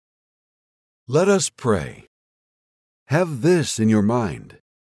Let us pray. Have this in your mind,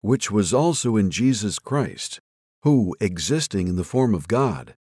 which was also in Jesus Christ, who, existing in the form of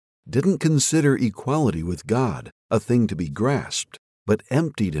God, didn't consider equality with God a thing to be grasped, but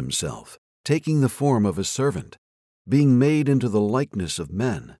emptied himself, taking the form of a servant, being made into the likeness of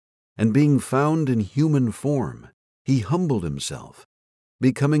men, and being found in human form, he humbled himself,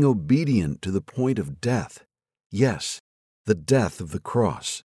 becoming obedient to the point of death, yes, the death of the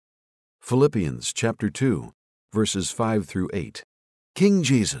cross. Philippians chapter 2, verses 5 through 8. King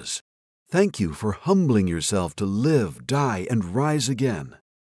Jesus, thank you for humbling yourself to live, die, and rise again.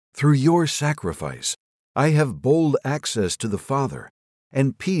 Through your sacrifice, I have bold access to the Father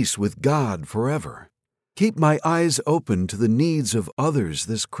and peace with God forever. Keep my eyes open to the needs of others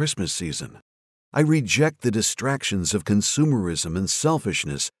this Christmas season. I reject the distractions of consumerism and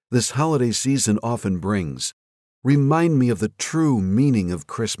selfishness this holiday season often brings. Remind me of the true meaning of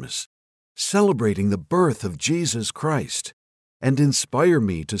Christmas, celebrating the birth of Jesus Christ, and inspire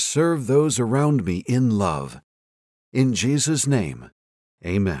me to serve those around me in love. In Jesus' name,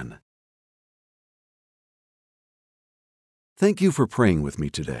 amen. Thank you for praying with me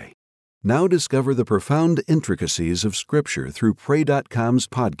today. Now discover the profound intricacies of Scripture through Pray.com's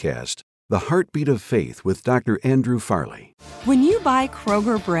podcast, The Heartbeat of Faith with Dr. Andrew Farley. When you buy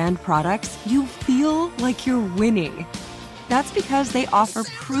Kroger brand products, you feel like you're winning. That's because they offer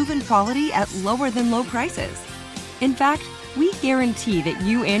proven quality at lower than low prices. In fact, we guarantee that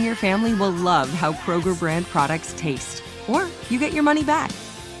you and your family will love how Kroger brand products taste, or you get your money back.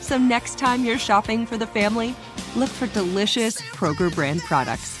 So next time you're shopping for the family, look for delicious Kroger brand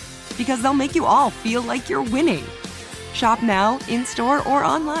products, because they'll make you all feel like you're winning. Shop now, in-store, or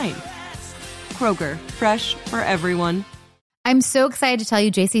online. Kroger, fresh for everyone. I'm so excited to tell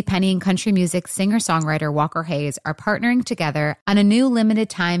you JCPenney and country music singer-songwriter Walker Hayes are partnering together on a new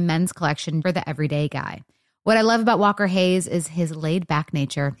limited-time men's collection for the everyday guy. What I love about Walker Hayes is his laid-back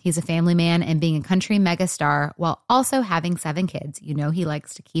nature. He's a family man, and being a country megastar while also having 7 kids, you know he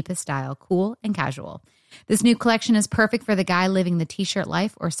likes to keep his style cool and casual. This new collection is perfect for the guy living the t-shirt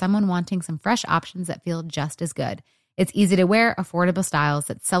life or someone wanting some fresh options that feel just as good. It's easy to wear, affordable styles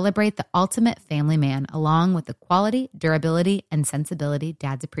that celebrate the ultimate family man, along with the quality, durability, and sensibility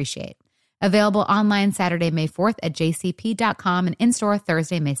dads appreciate. Available online Saturday, May 4th at jcp.com and in-store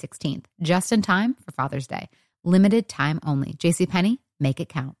Thursday, May 16th, just in time for Father's Day. Limited time only. JCPenney, make it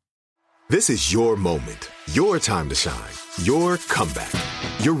count. This is your moment, your time to shine, your comeback.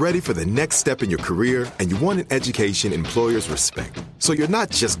 You're ready for the next step in your career, and you want an education employers respect. So you're not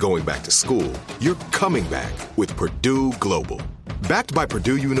just going back to school, you're coming back with Purdue Global. Backed by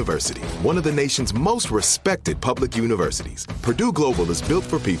Purdue University, one of the nation's most respected public universities, Purdue Global is built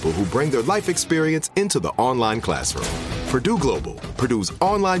for people who bring their life experience into the online classroom. Purdue Global, Purdue's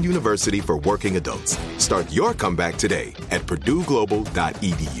online university for working adults. Start your comeback today at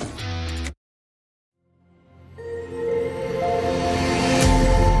purdueglobal.edu.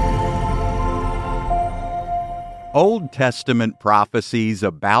 Old Testament prophecies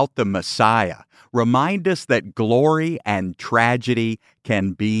about the Messiah remind us that glory and tragedy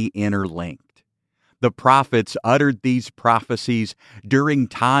can be interlinked. The prophets uttered these prophecies during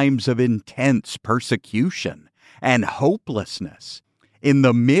times of intense persecution and hopelessness. In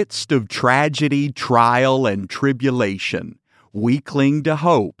the midst of tragedy, trial, and tribulation, we cling to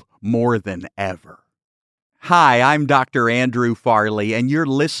hope more than ever. Hi, I'm Dr. Andrew Farley, and you're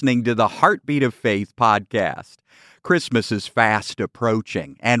listening to the Heartbeat of Faith podcast. Christmas is fast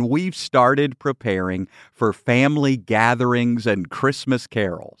approaching, and we've started preparing for family gatherings and Christmas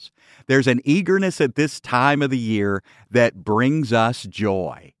carols. There's an eagerness at this time of the year that brings us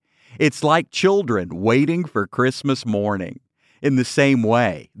joy. It's like children waiting for Christmas morning. In the same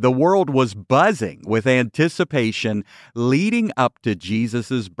way, the world was buzzing with anticipation leading up to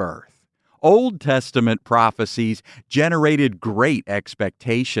Jesus' birth. Old Testament prophecies generated great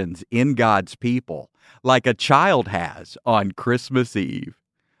expectations in God's people, like a child has on Christmas Eve.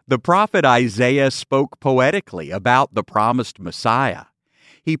 The prophet Isaiah spoke poetically about the promised Messiah.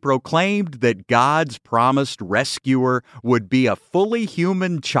 He proclaimed that God's promised rescuer would be a fully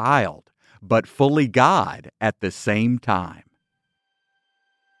human child, but fully God at the same time.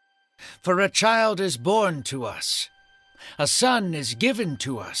 For a child is born to us, a son is given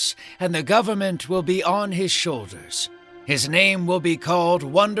to us, and the government will be on his shoulders. His name will be called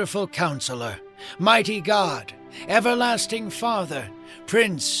Wonderful Counselor, Mighty God, Everlasting Father,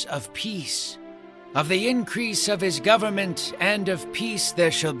 Prince of Peace. Of the increase of his government and of peace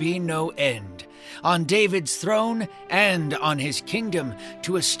there shall be no end, on David's throne and on his kingdom,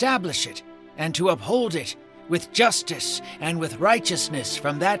 to establish it and to uphold it with justice and with righteousness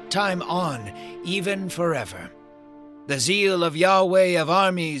from that time on, even forever. The zeal of Yahweh of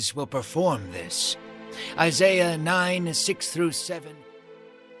armies will perform this. Isaiah 9:6-7.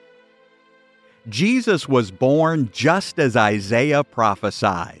 Jesus was born just as Isaiah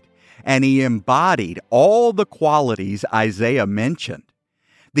prophesied, and he embodied all the qualities Isaiah mentioned.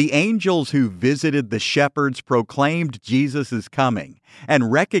 The angels who visited the shepherds proclaimed Jesus' coming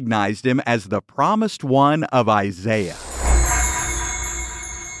and recognized him as the promised one of Isaiah.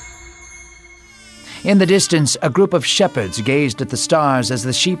 In the distance, a group of shepherds gazed at the stars as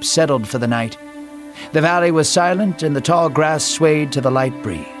the sheep settled for the night. The valley was silent and the tall grass swayed to the light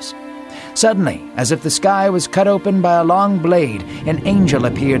breeze. Suddenly, as if the sky was cut open by a long blade, an angel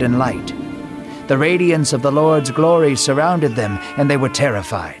appeared in light. The radiance of the Lord's glory surrounded them, and they were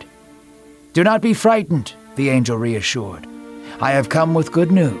terrified. "Do not be frightened," the angel reassured. "I have come with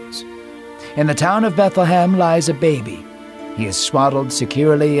good news. In the town of Bethlehem lies a baby. He is swaddled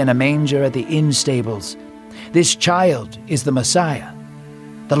securely in a manger at the inn stables. This child is the Messiah,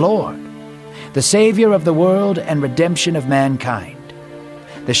 the Lord, the Savior of the world and redemption of mankind."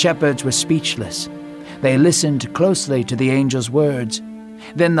 The shepherds were speechless. They listened closely to the angel's words.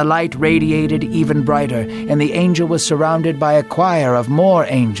 Then the light radiated even brighter, and the angel was surrounded by a choir of more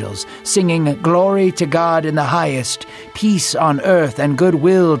angels, singing, "Glory to God in the highest, peace on earth and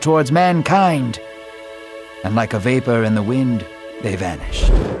goodwill towards mankind." And like a vapor in the wind, they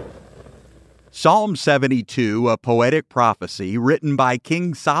vanished. Psalm 72, a poetic prophecy written by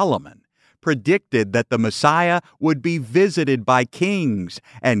King Solomon, predicted that the Messiah would be visited by kings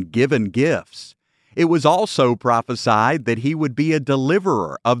and given gifts. It was also prophesied that he would be a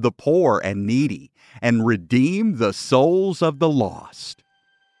deliverer of the poor and needy and redeem the souls of the lost.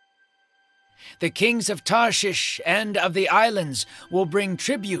 The kings of Tarshish and of the islands will bring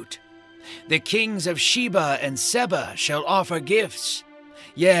tribute. The kings of Sheba and Seba shall offer gifts.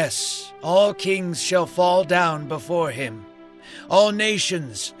 Yes, all kings shall fall down before him. All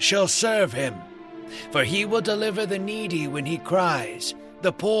nations shall serve him. For he will deliver the needy when he cries,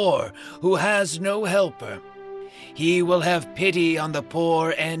 the poor who has no helper. He will have pity on the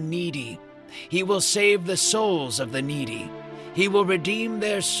poor and needy. He will save the souls of the needy. He will redeem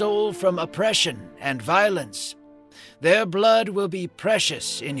their soul from oppression and violence. Their blood will be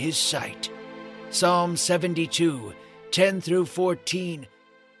precious in his sight. Psalm 72, 10-14.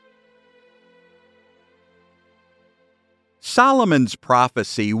 Solomon's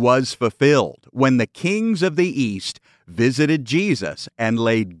prophecy was fulfilled when the kings of the East visited Jesus and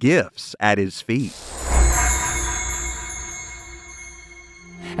laid gifts at his feet.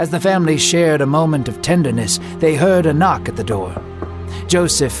 As the family shared a moment of tenderness, they heard a knock at the door.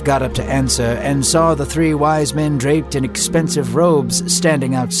 Joseph got up to answer and saw the 3 wise men draped in expensive robes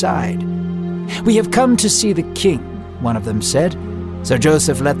standing outside. "We have come to see the king," one of them said. So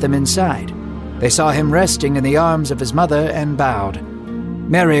Joseph let them inside. They saw him resting in the arms of his mother and bowed.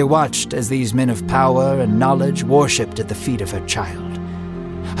 Mary watched as these men of power and knowledge worshipped at the feet of her child.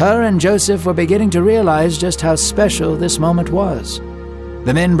 Her and Joseph were beginning to realize just how special this moment was.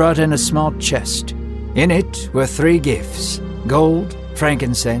 The men brought in a small chest. In it were 3 gifts: gold,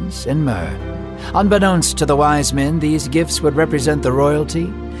 frankincense, and myrrh. Unbeknownst to the wise men, these gifts would represent the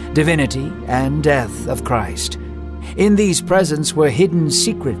royalty, divinity, and death of Christ. In these presents were hidden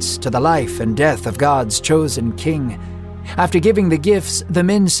secrets to the life and death of God's chosen king. After giving the gifts, the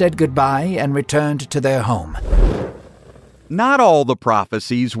men said goodbye and returned to their home. Not all the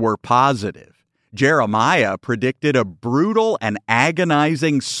prophecies were positive. Jeremiah predicted a brutal and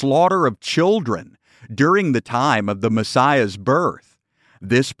agonizing slaughter of children during the time of the Messiah's birth.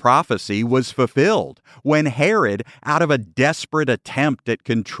 This prophecy was fulfilled when Herod, out of a desperate attempt at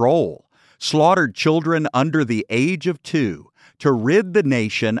control, slaughtered children under the age of 2 to rid the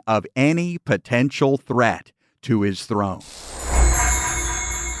nation of any potential threat to his throne.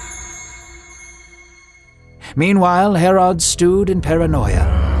 Meanwhile, Herod stewed in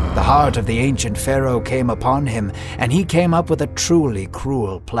paranoia. The heart of the ancient Pharaoh came upon him, and he came up with a truly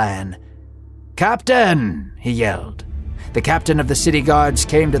cruel plan. "Captain!" he yelled. The captain of the city guards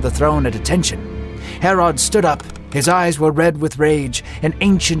came to the throne at attention. Herod stood up. His eyes were red with rage. An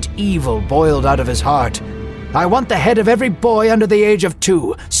ancient evil boiled out of his heart. "I want the head of every boy under the age of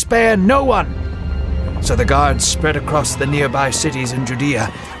 2. Spare no one!" So the guards spread across the nearby cities in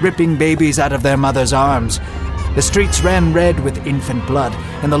Judea, ripping babies out of their mothers' arms. The streets ran red with infant blood,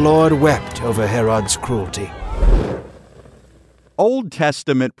 and the Lord wept over Herod's cruelty. Old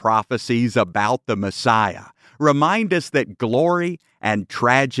Testament prophecies about the Messiah remind us that glory and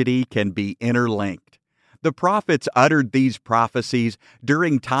tragedy can be interlinked. The prophets uttered these prophecies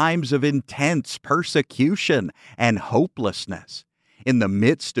during times of intense persecution and hopelessness. In the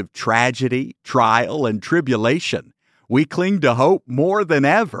midst of tragedy, trial, and tribulation, we cling to hope more than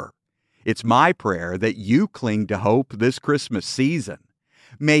ever. It's my prayer that you cling to hope this Christmas season.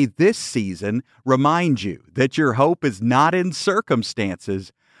 May this season remind you that your hope is not in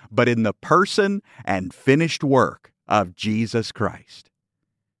circumstances, but in the person and finished work of Jesus Christ.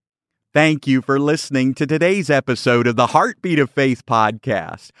 Thank you for listening to today's episode of the Heartbeat of Faith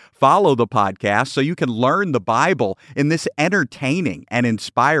podcast. Follow the podcast so you can learn the Bible in this entertaining and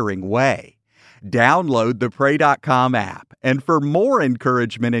inspiring way. Download the Pray.com app, and for more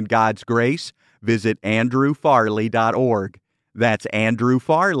encouragement in God's grace, visit andrewfarley.org. That's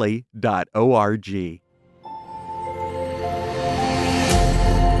andrewfarley.org.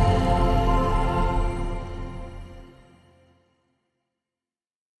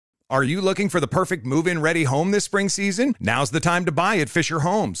 Are you looking for the perfect move-in ready home this spring season? Now's the time to buy at Fisher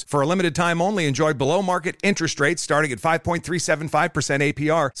Homes. For a limited time only, enjoy below-market interest rates starting at 5.375%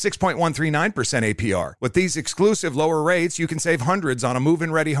 APR, 6.139% APR. With these exclusive lower rates, you can save hundreds on a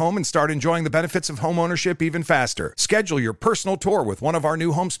move-in ready home and start enjoying the benefits of homeownership even faster. Schedule your personal tour with one of our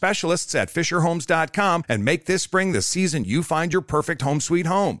new home specialists at FisherHomes.com and make this spring the season you find your perfect home sweet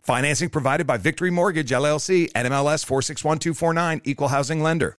home. Financing provided by Victory Mortgage, LLC, NMLS 461249, Equal Housing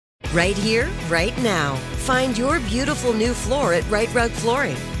Lender. Right here, right now. Find your beautiful new floor at Right Rug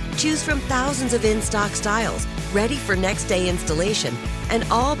Flooring. Choose from thousands of in-stock styles, ready for next day installation, and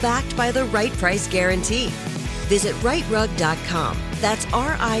all backed by the right price guarantee. Visit rightrug.com. That's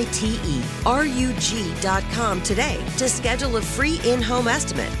RITERUG.com today to schedule a free in-home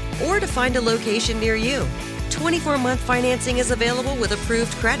estimate or to find a location near you. 24-month financing is available with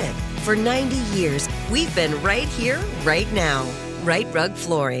approved credit. For 90 years, we've been right here, right now. Right Rug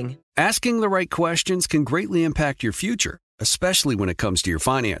Flooring. Asking the right questions can greatly impact your future, especially when it comes to your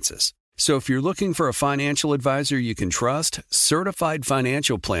finances. So if you're looking for a financial advisor you can trust, certified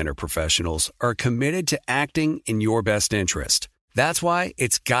financial planner professionals are committed to acting in your best interest. That's why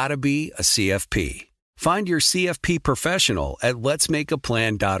it's got to be a CFP. Find your CFP professional at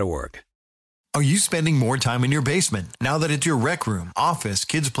letsmakeaplan.org. Are you spending more time in your basement now that it's your rec room, office,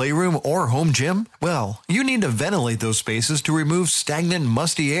 kids' playroom, or home gym? Well, you need to ventilate those spaces to remove stagnant,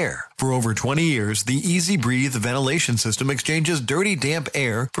 musty air. For over 20 years, the Easy Breathe ventilation system exchanges dirty, damp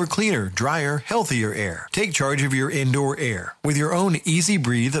air for cleaner, drier, healthier air. Take charge of your indoor air with your own Easy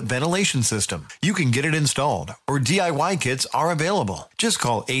Breathe ventilation system. You can get it installed, or DIY kits are available. Just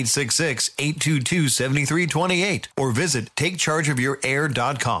call 866-822-7328 or visit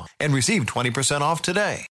takechargeofyourair.com and receive 20% off today.